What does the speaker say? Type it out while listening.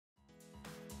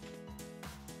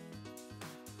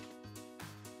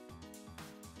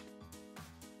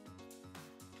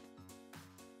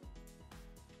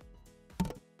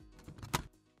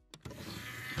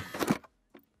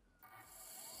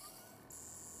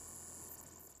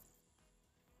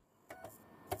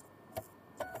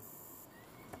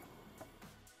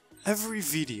Every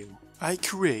video I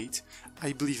create,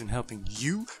 I believe in helping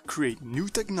you create new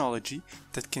technology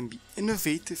that can be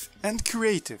innovative and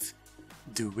creative.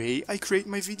 The way I create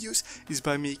my videos is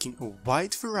by making a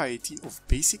wide variety of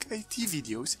basic IT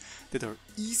videos that are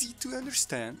easy to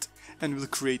understand and will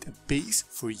create a base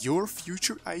for your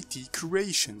future IT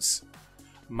creations.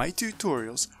 My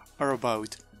tutorials are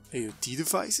about IoT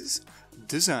devices,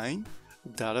 design,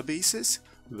 databases,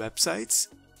 websites,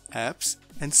 apps,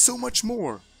 and so much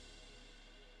more.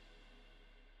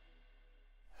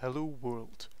 Hello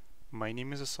world, my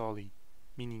name is Asali,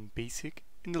 meaning basic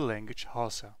in the language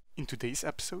Hausa. In today's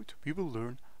episode we will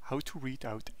learn how to read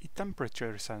out a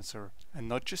temperature sensor, and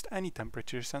not just any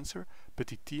temperature sensor,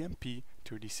 but a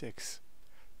TMP36.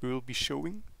 We will be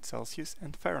showing Celsius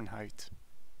and Fahrenheit.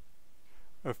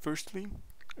 Firstly,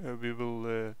 we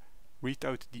will read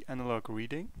out the analog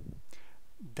reading.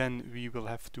 Then we will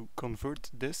have to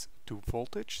convert this to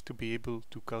voltage to be able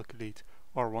to calculate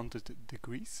our wanted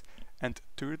degrees, and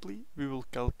thirdly we will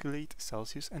calculate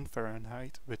Celsius and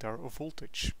Fahrenheit with our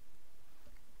voltage.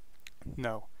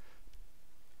 Now,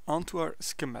 onto our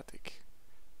schematic.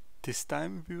 This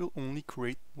time we will only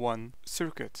create one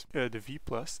circuit. The V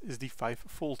plus is the 5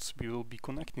 volts we will be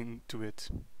connecting to it.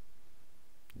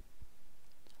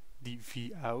 The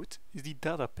V out is the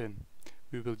data pin.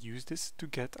 We will use this to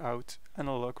get out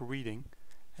analog reading,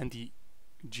 and the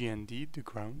GND, the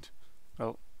ground,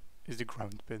 well, is the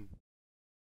ground pin.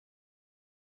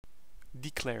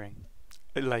 Declaring.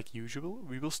 Like usual,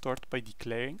 we will start by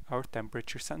declaring our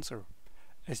temperature sensor.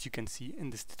 As you can see in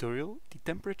this tutorial, the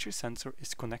temperature sensor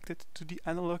is connected to the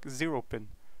analog 0 pin,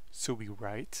 so we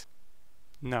write.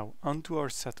 Now onto our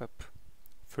setup.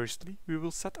 Firstly, we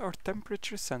will set our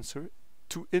temperature sensor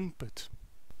to input,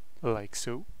 like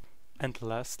so. And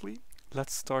lastly,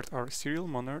 let's start our serial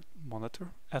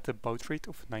monitor at a baud rate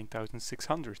of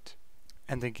 9600.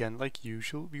 And again, like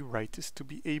usual, we write this to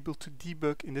be able to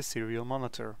debug in the serial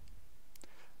monitor.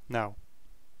 Now,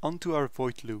 onto our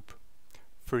void loop.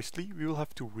 Firstly, we will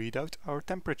have to read out our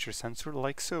temperature sensor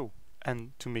like so.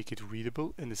 And to make it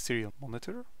readable in the serial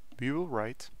monitor, we will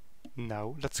write.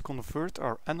 Now let's convert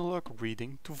our analog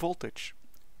reading to voltage.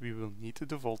 We will need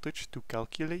the voltage to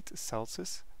calculate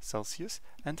Celsius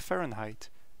and Fahrenheit.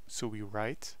 So we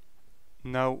write.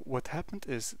 Now what happened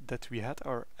is that we had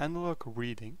our analog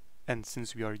reading, and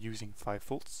since we are using 5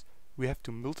 volts, we have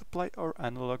to multiply our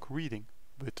analog reading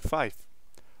with 5.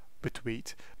 But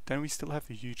wait, then we still have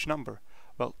a huge number.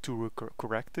 Well, to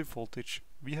correct the voltage,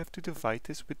 we have to divide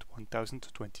this with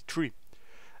 1023.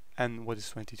 And what is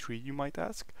 23, you might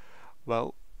ask?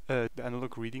 Well, the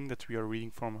analog reading that we are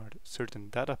reading from a certain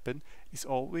data pin is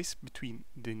always between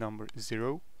the number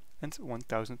 0 and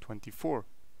 1024,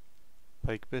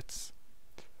 like bits.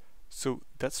 So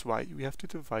that's why we have to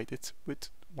divide it with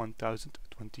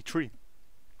 1023.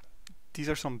 These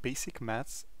are some basic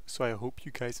maths, so I hope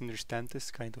you guys understand this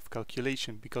kind of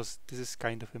calculation, because this is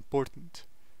kind of important.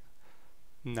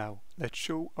 Now let's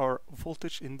show our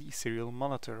voltage in the serial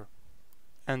monitor.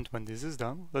 And when this is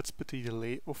done, let's put a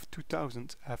delay of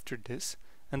 2000 after this,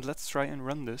 and let's try and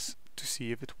run this to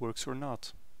see if it works or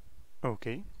not.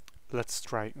 Okay, let's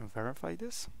try and verify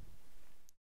this.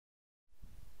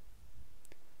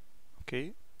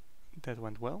 Okay, that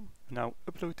went well. Now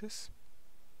upload this.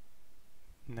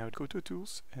 Now go to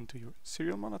Tools and to your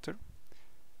serial monitor.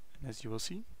 And as you will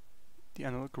see, the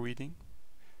analog reading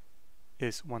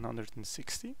is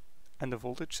 160 and the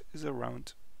voltage is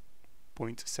around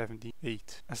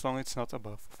 0.78, as long as it's not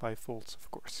above 5 volts,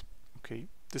 of course. Okay,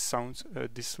 this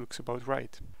looks about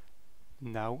right.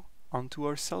 Now onto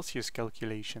our Celsius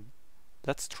calculation.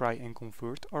 Let's try and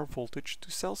convert our voltage to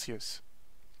Celsius.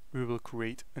 We will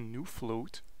create a new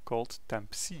float called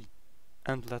temp C,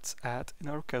 and let's add in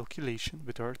our calculation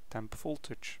with our temp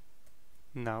voltage.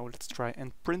 Now let's try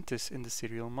and print this in the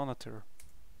serial monitor.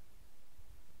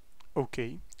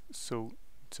 Okay, so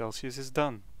Celsius is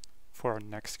done. For our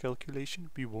next calculation,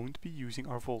 we won't be using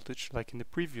our voltage like in the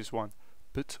previous one,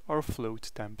 but our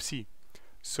float temp C,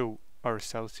 so our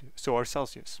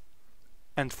Celsius.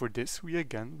 And for this we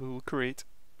again will create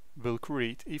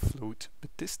a float,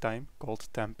 but this time called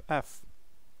temp F.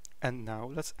 And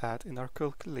now let's add in our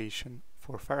calculation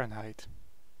for Fahrenheit.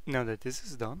 Now that this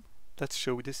is done, let's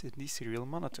show this in the serial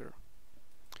monitor.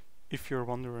 If you're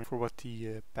wondering for what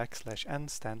the \n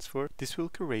stands for, this will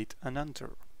create an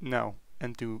enter. Now,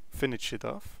 and to finish it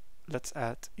off, let's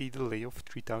add a delay of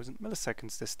 3000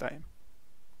 milliseconds this time.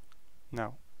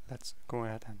 Now, let's go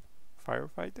ahead and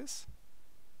verify this.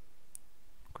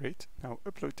 Great, now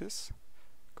upload this,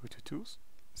 go to Tools,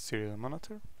 Serial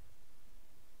Monitor.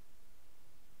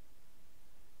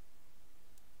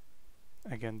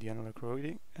 again the analog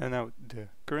reading, and now the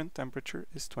current temperature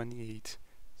is 28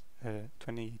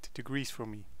 degrees for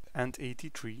me and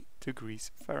 83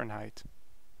 degrees Fahrenheit.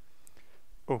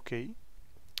 Okay,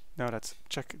 now let's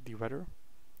check the weather.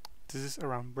 This is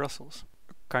around Brussels,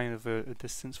 kind of a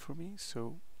distance for me,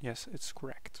 so yes, it's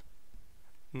correct.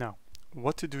 Now,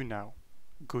 what to do now?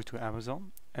 Go to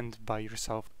Amazon and buy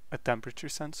yourself a temperature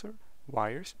sensor,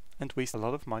 wires, and waste a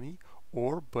lot of money,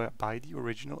 or buy the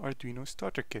original Arduino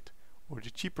Starter Kit, or the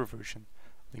cheaper version.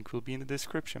 Link will be in the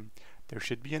description. There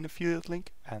should be an affiliate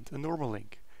link and a normal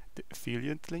link. The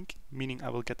affiliate link meaning I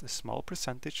will get a small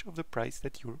percentage of the price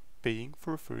that you're paying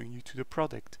for referring you to the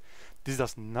product. This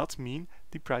does not mean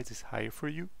the price is higher for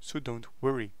you, so don't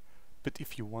worry. But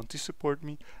if you want to support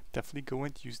me, definitely go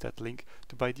and use that link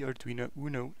to buy the Arduino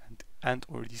Uno and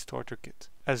or the starter kit.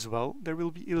 As well, there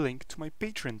will be a link to my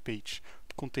Patreon page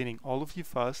containing all of the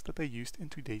files that I used in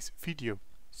today's video,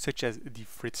 such as the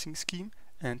fritzing scheme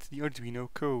and the Arduino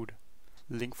code.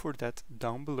 Link for that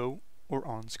down below or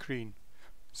on screen.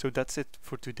 So that's it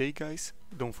for today, guys.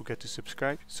 Don't forget to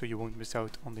subscribe so you won't miss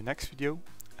out on the next video,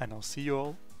 and I'll see you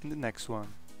all in the next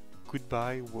one.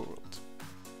 Goodbye, world.